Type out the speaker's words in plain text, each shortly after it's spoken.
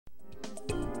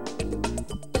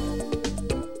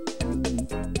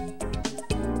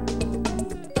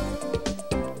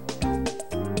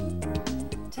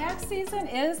season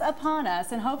is upon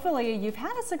us, and hopefully you've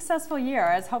had a successful year,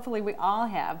 as hopefully we all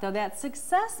have, though that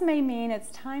success may mean it's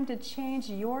time to change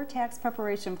your tax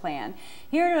preparation plan.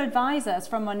 Here to advise us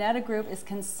from Moneta Group is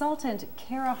consultant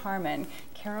Kara Harmon.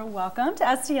 Kara, welcome to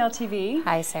STL TV.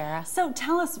 Hi, Sarah. So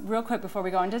tell us real quick before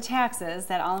we go into taxes,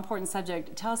 that all-important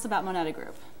subject, tell us about Moneta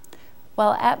Group.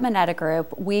 Well, at Moneta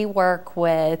Group, we work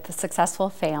with successful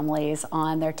families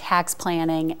on their tax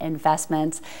planning,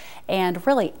 investments, and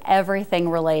really everything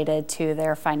related to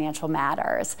their financial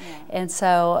matters. Yeah. And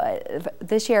so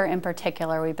this year in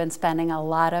particular, we've been spending a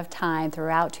lot of time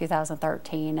throughout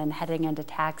 2013 and heading into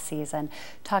tax season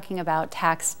talking about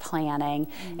tax planning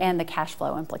and the cash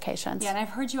flow implications. Yeah, and I've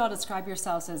heard you all describe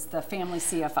yourselves as the Family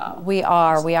CFO. We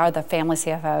are the Family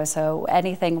CFO, so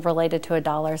anything related to a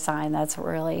dollar sign, that's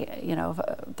really,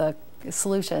 the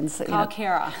solutions. Call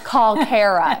Kara. Call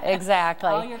Kara, exactly.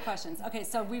 All your questions. Okay,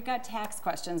 so we've got tax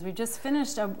questions. We've just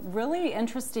finished a really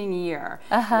interesting year,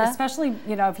 especially,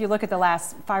 if you look at the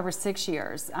last 5 or 6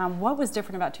 years. What was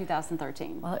different about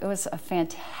 2013? Well, it was a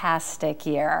fantastic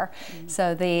year.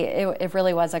 So it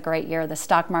really was a great year. The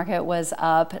stock market was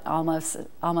up almost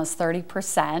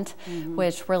 30%,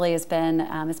 which really has been,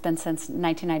 it's been since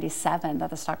 1997 that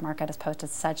the stock market has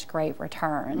posted such great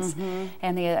returns.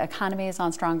 And the economy is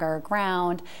on stronger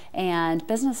ground, and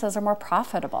businesses are more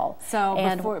profitable. So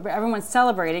everyone's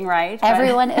celebrating, right?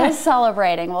 Everyone is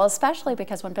celebrating. Well, especially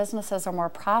because when businesses are more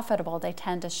profitable, they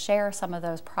tend to share some of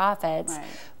those profits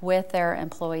with their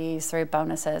employees through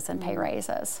bonuses and pay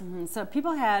raises. So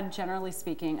people had, generally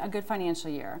speaking, a good financial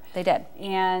year. They did.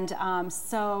 And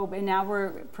now we're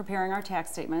preparing our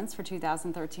tax statements for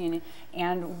 2013.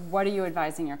 And what are you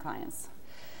advising your clients?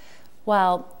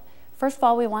 Well, first of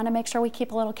all, we want to make sure we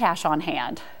keep a little cash on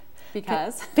hand.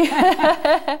 Because?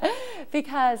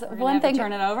 Because one thing,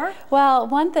 turn it over? Well,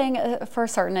 one thing for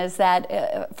certain is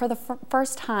that for the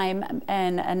first time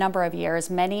in a number of years,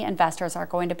 many investors are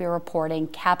going to be reporting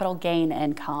capital gain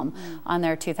income on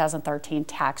their 2013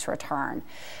 tax return.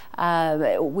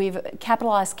 We've capital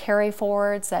loss carry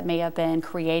forwards that may have been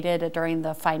created during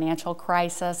the financial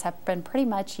crisis have been pretty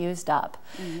much used up.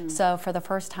 So for the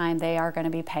first time, they are going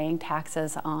to be paying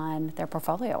taxes on their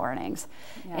portfolio earnings.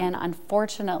 And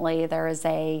unfortunately, there is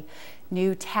a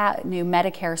new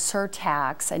Medicare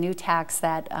surtax, a new tax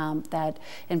that that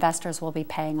investors will be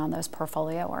paying on those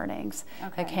portfolio earnings.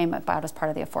 That came about as part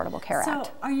of the Affordable Care Act.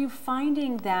 So are you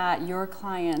finding that your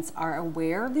clients are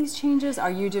aware of these changes?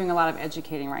 Are you doing a lot of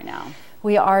educating right now?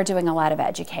 We are doing a lot of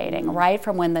educating. Right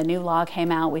from when the new law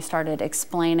came out, we started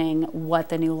explaining what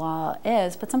the new law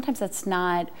is, but sometimes it's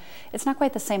not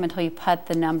quite the same until you put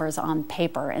the numbers on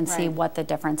paper and see what the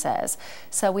difference is.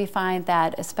 So we find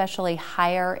that especially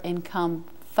higher income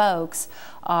folks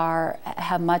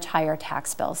have much higher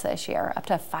tax bills this year, up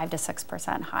to 5 to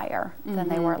 6% higher than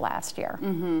they were last year.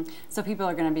 So people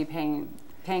are going to be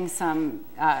paying some,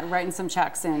 writing some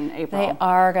checks in April. They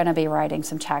are going to be writing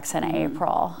some checks in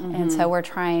April. And so we're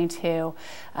trying to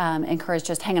encourage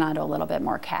just hanging on to a little bit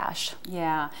more cash.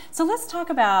 Yeah. So let's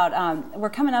talk about, we're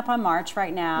coming up on March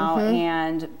right now,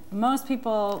 and most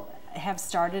people have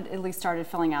at least started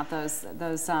filling out those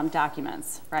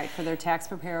documents, right, for their tax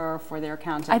preparer or for their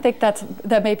accountant. I think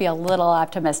that may be a little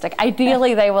optimistic.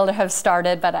 Ideally, they will have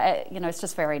started, but it's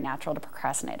just very natural to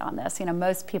procrastinate on this.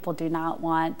 Most people do not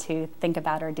want to think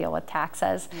about or deal with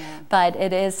taxes, but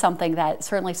it is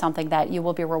certainly something that you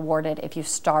will be rewarded if you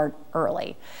start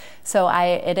early. So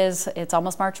it's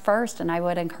almost March 1st, and I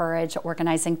would encourage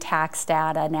organizing tax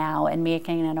data now and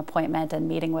making an appointment and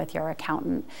meeting with your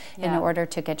accountant in order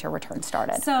to get your return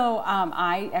started. So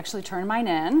I actually turned mine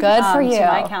in. Good for you. To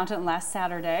my accountant last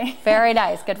Saturday. Very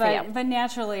nice. Good for you. But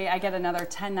naturally, I get another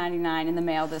 1099 in the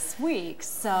mail this week.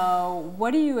 So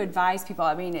what do you advise people?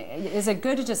 I mean, is it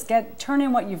good to just turn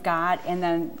in what you've got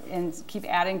and keep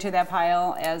adding to that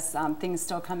pile as things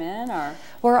still come in? Or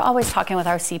we're always talking with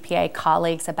our CPA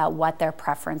colleagues about what their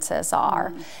preferences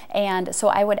are. And so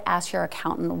I would ask your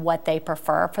accountant what they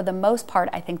prefer. For the most part,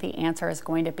 I think the answer is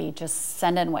going to be just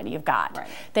send in what you've got.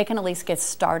 They can at least get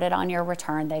started on your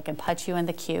return. They can put you in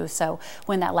the queue. So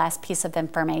when that last piece of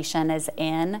information is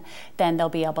in, then they'll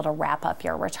be able to wrap up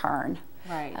your return.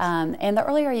 And the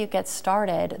earlier you get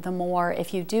started, the more,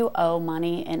 if you do owe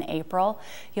money in April,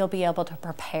 you'll be able to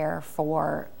prepare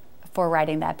for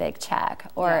writing that big check.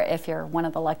 Or if you're one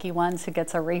of the lucky ones who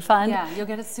gets a refund, you'll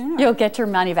get it sooner. You'll get your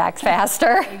money back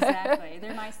faster. Exactly.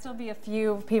 There might still be a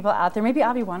few people out there. Maybe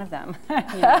I'll be one of them. You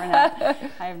never know.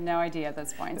 I have no idea at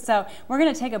this point. So we're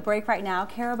going to take a break right now,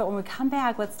 Kara, but when we come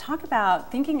back, let's talk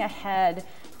about thinking ahead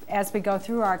as we go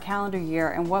through our calendar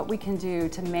year and what we can do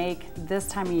to make this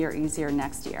time of year easier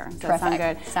next year. Does that sound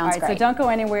good? Sounds All right, great. so don't go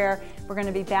anywhere. We're going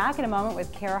to be back in a moment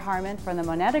with Kara Harmon from the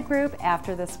Moneta Group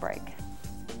after this break.